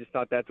it, and I just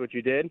thought that's what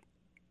you did.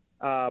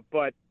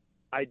 But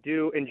I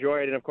do enjoy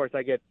it, and of course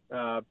I get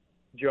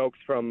jokes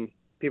from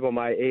people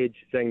my age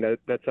saying that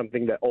that's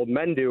something that old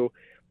men do.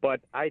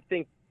 But I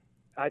think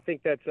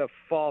that's a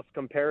false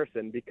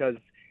comparison because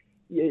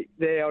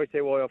they always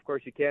say, well, of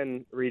course you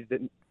can read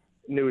the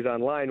news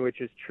online,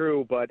 which is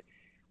true. But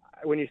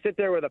when you sit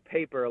there with a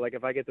paper, like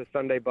if I get the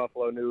Sunday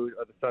Buffalo News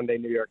or the Sunday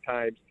New York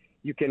Times,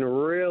 you can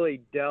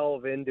really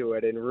delve into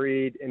it and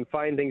read and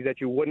find things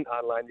that you wouldn't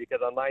online, because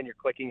online you're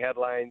clicking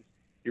headlines,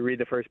 you read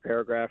the first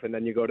paragraph, and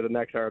then you go to the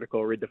next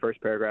article, read the first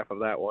paragraph of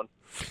that one.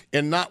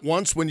 And not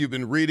once when you've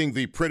been reading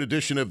the print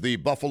edition of the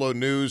Buffalo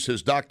News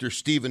has Dr.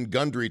 Stephen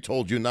Gundry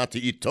told you not to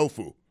eat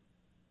tofu.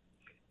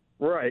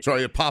 Right.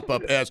 Sorry, a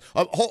pop-up ads.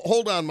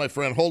 Hold on, my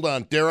friend. Hold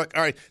on, Derek.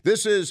 All right,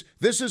 this is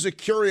a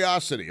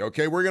curiosity,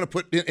 okay? We're going to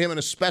put him in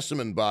a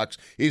specimen box.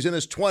 He's in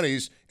his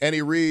 20s, and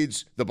he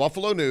reads the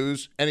Buffalo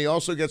News, and he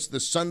also gets the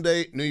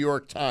Sunday New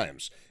York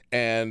Times.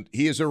 And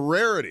he is a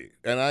rarity,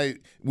 and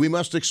we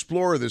must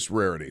explore this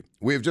rarity.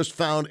 We have just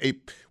found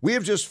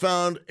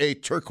a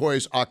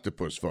turquoise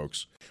octopus,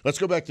 folks. Let's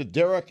go back to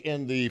Derek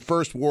in the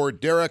First Ward.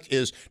 Derek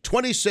is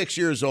 26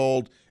 years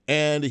old,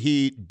 and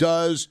he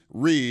does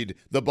read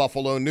the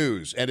Buffalo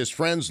News. And his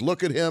friends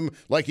look at him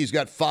like he's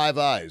got 5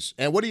 eyes.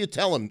 And what do you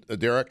tell him,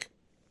 Derek?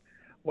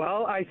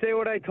 Well, I say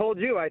what I told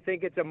you. I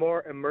think it's a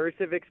more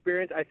immersive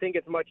experience. I think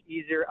it's much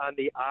easier on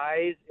the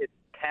eyes. It's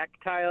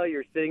tactile.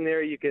 You're sitting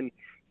there. You can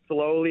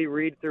slowly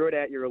read through it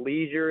at your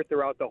leisure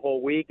throughout the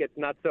whole week. It's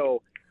not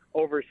so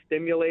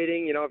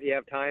overstimulating, if you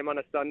have time on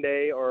a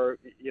Sunday or,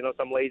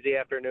 some lazy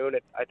afternoon.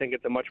 I think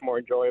it's a much more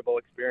enjoyable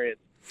experience.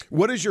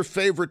 What is your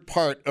favorite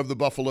part of the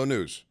Buffalo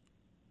News?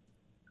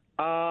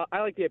 I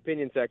like the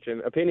opinion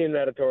section, opinion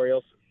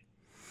editorials.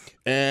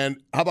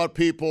 And how about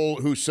people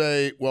who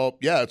say, well,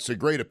 yeah, it's a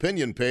great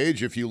opinion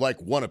page if you like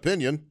one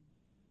opinion?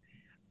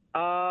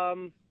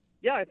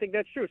 Yeah, I think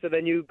that's true. So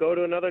then you go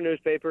to another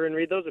newspaper and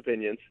read those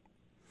opinions.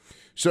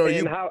 So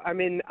I'm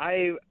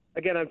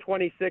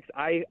 26.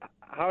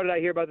 How did I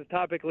hear about the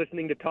topic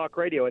listening to talk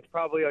radio? It's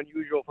probably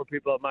unusual for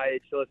people at my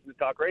age to listen to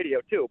talk radio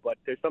too, but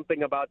there's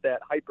something about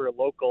that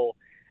hyper-local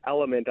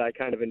element I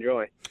kind of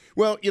enjoy.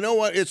 Well, you know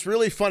what? It's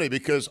really funny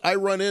because I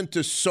run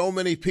into so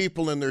many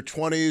people in their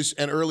 20s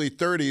and early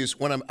 30s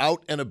when I'm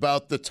out and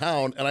about the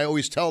town, and I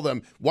always tell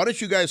them, why don't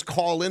you guys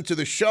call into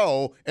the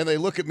show? And they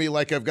look at me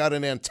like I've got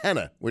an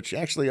antenna, which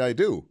actually I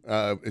do.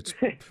 It's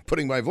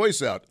putting my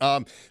voice out.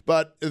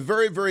 But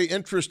very, very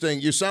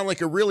interesting. You sound like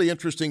a really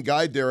interesting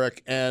guy,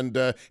 Derek. And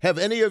have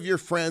any of your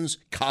friends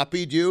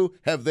copied you?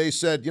 Have they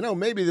said,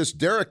 maybe this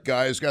Derek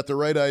guy has got the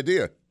right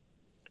idea?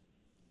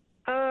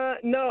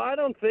 No, I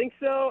don't think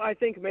so. I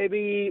think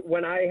maybe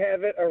when I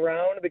have it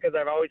around, because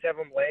I've always have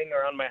them laying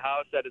around my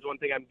house, that is one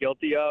thing I'm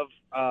guilty of,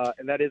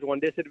 and that is one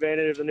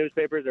disadvantage of the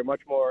newspapers.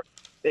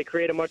 They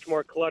create a much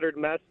more cluttered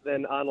mess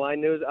than online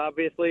news,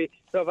 obviously.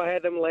 So if I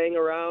had them laying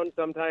around,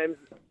 sometimes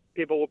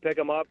people will pick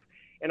them up,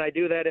 and I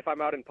do that if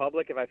I'm out in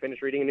public. If I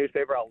finish reading a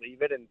newspaper, I'll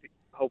leave it, and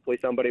hopefully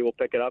somebody will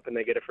pick it up and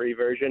they get a free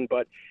version.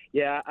 But,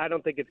 yeah, I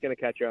don't think it's going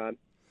to catch on.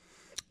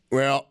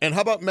 Well, and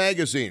how about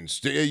magazines?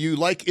 Do you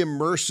like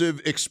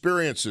immersive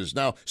experiences?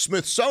 Now,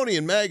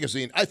 Smithsonian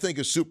Magazine, I think,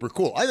 is super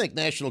cool. I think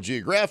National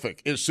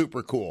Geographic is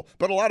super cool.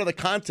 But a lot of the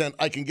content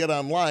I can get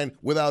online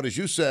without, as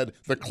you said,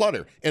 the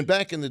clutter. And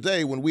back in the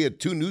day when we had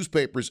 2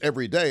 newspapers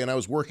every day and I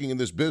was working in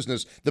this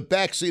business, the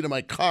back seat of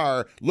my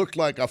car looked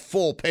like a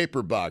full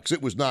paper box.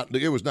 It was not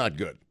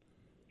good.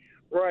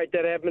 Right,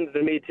 that happens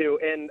to me too.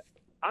 And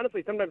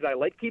honestly, sometimes I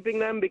like keeping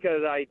them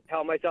because I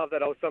tell myself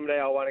that, someday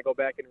I'll want to go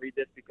back and read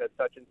this because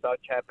such and such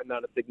happened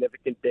on a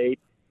significant date.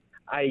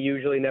 I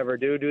usually never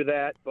do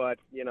that, but,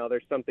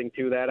 there's something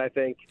to that, I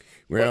think.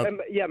 Well,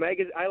 but,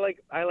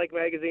 I like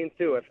magazines,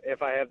 too,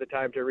 if I have the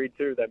time to read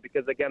through them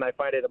because, again, I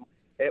find it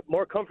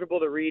more comfortable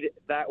to read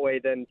that way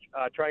than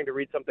trying to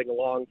read something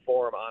long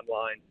form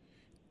online.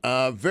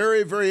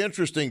 Very, very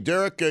interesting.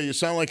 Derek, you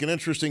sound like an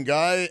interesting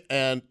guy,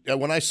 and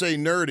when I say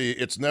nerdy,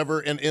 it's never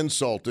an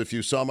insult. If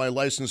you saw my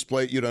license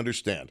plate, you'd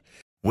understand.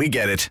 We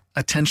get it.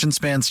 Attention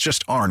spans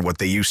just aren't what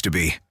they used to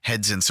be.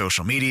 Heads in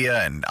social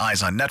media and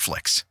eyes on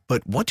Netflix.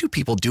 But what do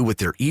people do with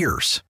their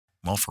ears?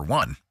 Well, for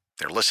one,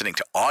 they're listening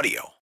to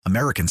audio.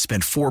 Americans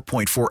spend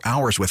 4.4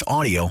 hours with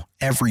audio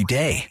every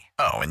day.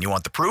 Oh, and you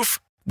want the proof?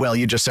 Well,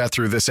 you just sat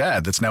through this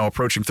ad that's now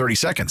approaching 30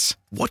 seconds.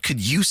 What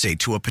could you say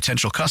to a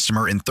potential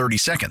customer in 30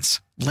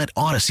 seconds? Let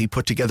Odyssey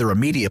put together a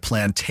media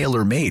plan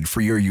tailor-made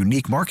for your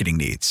unique marketing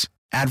needs.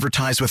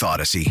 Advertise with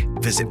Odyssey.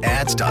 Visit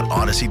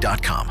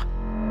ads.odyssey.com.